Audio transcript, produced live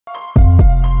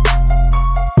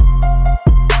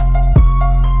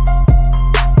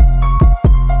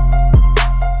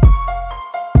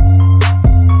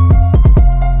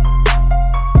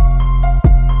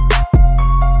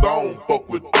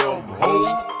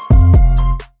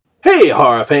Hey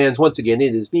horror fans, once again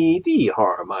it is me, the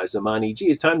Horror Miser Monty G.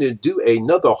 It's time to do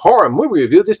another horror movie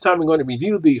review. This time we're going to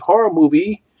review the horror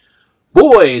movie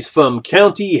Boys from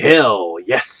County Hell.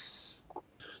 Yes!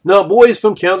 Now, Boys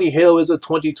from County Hell is a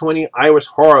 2020 Irish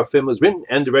horror film. It was written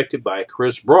and directed by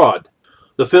Chris Broad.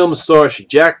 The film stars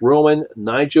Jack Rowan,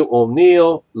 Nigel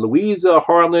O'Neill, Louisa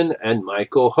Harlan, and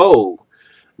Michael Ho.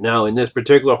 Now, in this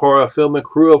particular horror film, a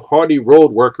crew of hardy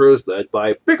road workers led by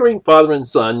a bickering father and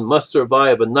son must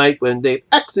survive a night when they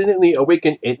accidentally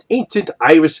awaken an ancient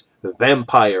Irish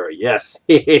vampire. Yes,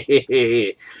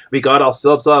 we got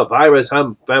ourselves a Irish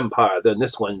vampire than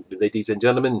this one, ladies and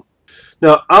gentlemen.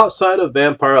 Now, outside of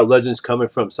vampire legends coming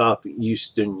from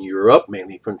southeastern Europe,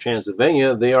 mainly from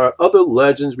Transylvania, there are other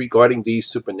legends regarding these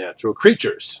supernatural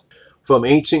creatures. From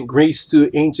ancient Greece to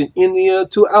ancient India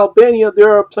to Albania,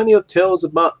 there are plenty of tales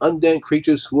about undead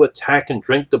creatures who attack and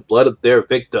drink the blood of their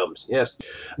victims. Yes,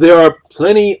 there are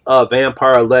plenty of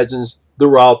vampire legends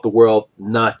throughout the world,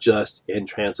 not just in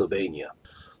Transylvania.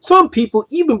 Some people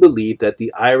even believe that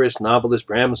the Irish novelist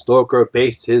Bram Stoker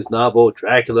based his novel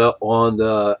Dracula on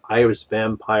the Irish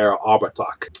vampire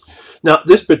Arbuthnot. Now,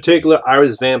 this particular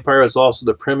Irish vampire is also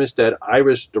the premise that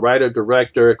Irish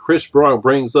writer-director Chris Broad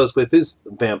brings us with his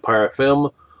vampire film,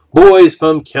 Boys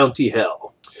from County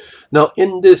Hell. Now,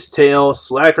 in this tale,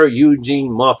 slacker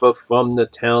Eugene Moffat from the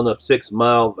town of 6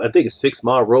 Mile, I think it's 6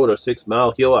 Mile Road or 6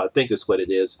 Mile Hill, I think that's what it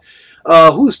is,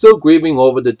 who's still grieving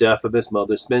over the death of his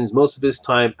mother, spends most of his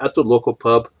time at the local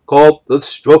pub called The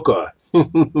Stroker.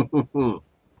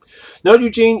 Now,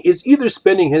 Eugene is either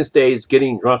spending his days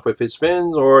getting drunk with his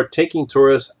friends or taking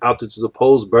tourists out to the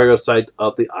supposed burial site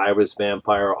of the Irish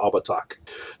vampire Arbuthnot.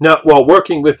 Now, while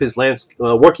working with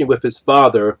his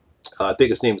father, I think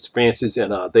his name is Francis,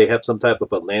 and they have some type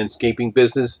of a landscaping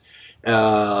business.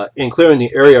 In clearing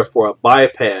the area for a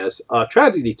bypass, a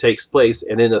tragedy takes place,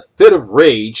 and in a fit of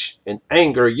rage and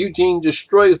anger, Eugene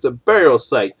destroys the burial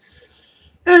site.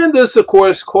 And this, of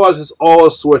course, causes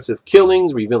all sorts of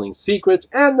killings, revealing secrets,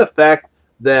 and the fact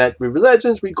that the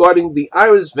legends regarding the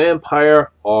Irish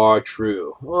vampire are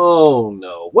true. Oh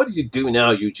no, what do you do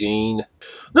now, Eugene?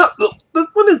 Now,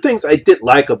 one of the things I did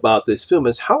like about this film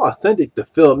is how authentic the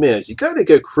film is. You gotta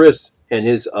give Chris and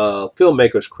his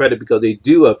filmmakers credit because they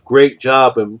do a great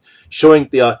job in showing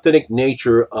the authentic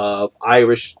nature of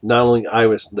Irish, not only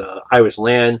Irish, the Irish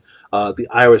land, the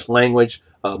Irish language.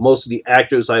 Most of the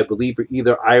actors, I believe, are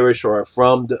either Irish or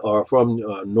from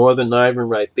Northern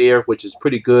Ireland right there, which is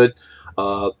pretty good.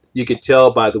 You can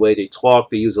tell by the way they talk,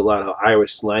 they use a lot of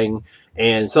Irish slang,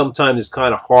 and sometimes it's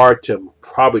kind of hard to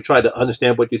probably try to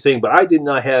understand what you're saying, but I did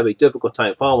not have a difficult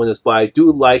time following this, but I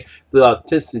do like the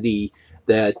authenticity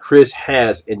that Chris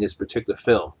has in this particular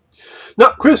film.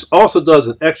 Now, Chris also does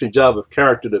an excellent job of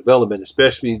character development,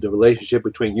 especially the relationship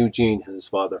between Eugene and his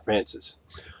father, Francis.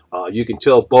 You can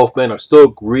tell both men are still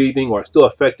grieving or still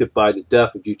affected by the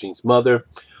death of Eugene's mother.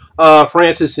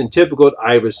 Francis, in typical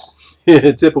Irish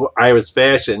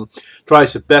fashion,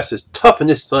 tries his best to toughen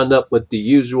his son up with the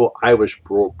usual Irish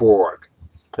brogue.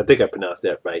 I think I pronounced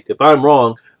that right. If I'm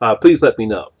wrong, please let me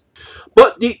know.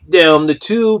 But deep down, the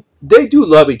two, they do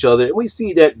love each other, and we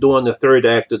see that during the third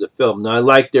act of the film. Now, I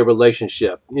like their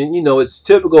relationship. And, you know, it's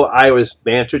typical Irish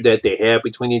banter that they have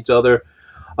between each other.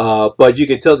 But you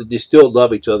can tell that they still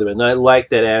love each other, and I like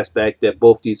that aspect that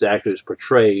both these actors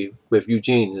portray with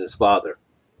Eugene and his father.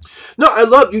 Now, I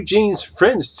love Eugene's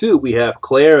friends, too. We have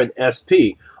Claire and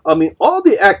SP. I mean, all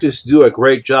the actors do a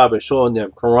great job of showing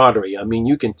them camaraderie. I mean,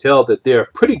 you can tell that they're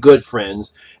pretty good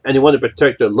friends, and they want to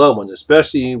protect their loved one,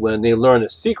 especially when they learn a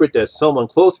secret that someone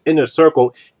close in their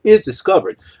circle is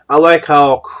discovered. I like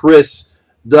how Chris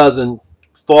doesn't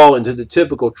fall into the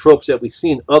typical tropes that we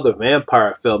see in other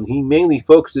vampire films. He mainly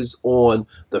focuses on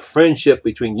the friendship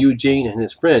between Eugene and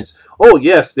his friends. Oh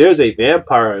yes, there's a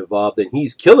vampire involved and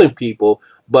he's killing people,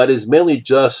 but it's mainly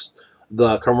just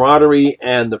the camaraderie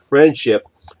and the friendship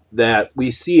that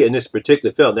we see in this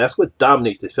particular film. That's what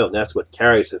dominates this film. That's what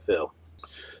carries the film.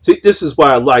 See, this is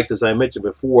why I liked, as I mentioned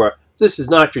before, this is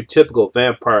not your typical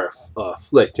vampire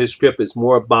flick. This script is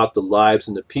more about the lives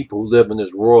and the people who live in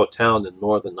this rural town in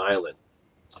Northern Ireland.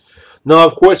 Now,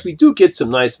 of course, we do get some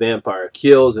nice vampire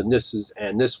kills, and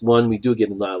this one we do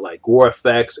get a lot of like gore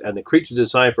effects, and the creature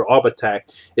design for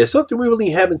Arbuthnot is something we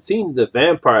really haven't seen in the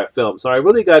vampire film. So I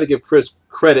really got to give Chris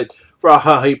credit for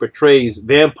how he portrays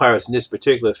vampires in this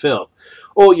particular film.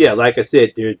 Oh yeah, like I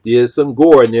said, there is some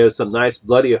gore and there's some nice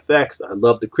bloody effects. I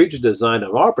love the creature design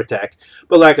of Arbuthnot,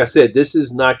 but like I said, this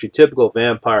is not your typical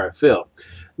vampire film.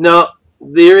 Now,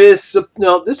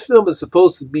 this film is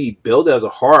supposed to be billed as a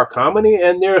horror comedy,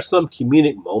 and there are some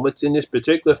comedic moments in this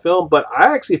particular film, but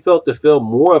I actually felt the film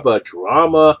more of a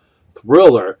drama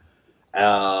thriller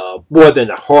more than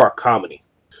a horror comedy.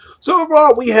 So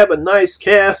overall, we have a nice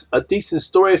cast, a decent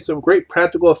story, some great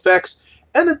practical effects,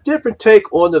 and a different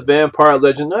take on the vampire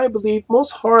legend I believe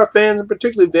most horror fans, and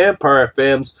particularly vampire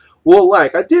fans, will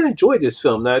like. I did enjoy this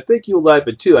film, and I think you'll like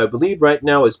it too. I believe right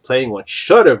now it's playing on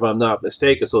Shudder, if I'm not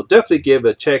mistaken, so definitely give it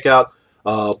a check out.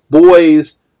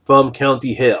 Boys from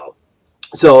County Hell.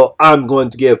 So I'm going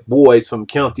to give Boys from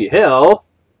County Hell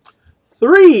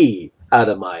 3 out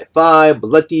of my 5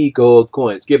 bloody gold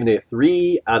coins. Giving it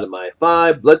 3 out of my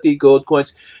 5 bloody gold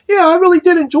coins. Yeah, I really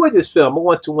did enjoy this film.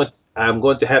 I'm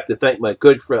going to have to thank my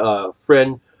good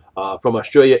friend from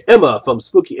Australia, Emma from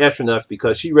Spooky Astronauts,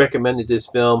 because she recommended this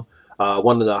film.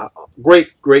 One of the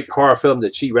great horror films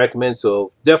that she recommends.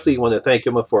 So definitely want to thank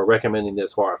Emma for recommending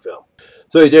this horror film.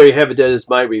 So there you have it. That is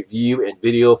my review and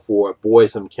video for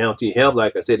Boys from County Hell.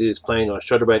 Like I said, it is playing on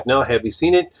Shudder right now. Have you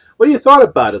seen it? What do you thought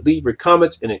about it? Leave your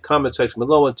comments in the comment section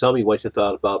below and tell me what you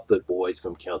thought about the Boys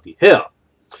from County Hell.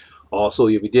 Also,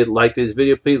 if you did like this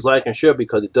video, please like and share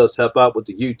because it does help out with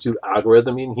the YouTube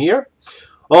algorithm in here.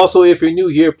 Also, if you're new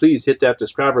here, please hit that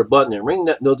subscriber button and ring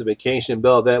that notification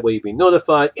bell. That way you'll be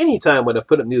notified anytime when I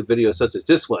put up new videos such as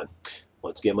this one.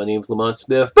 Once again, my name is Lamont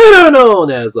Smith, better known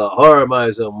as the Horror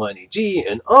Miser Money G,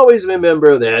 and always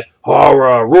remember that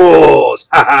horror rules.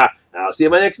 Haha. I'll see you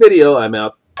in my next video. I'm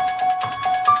out.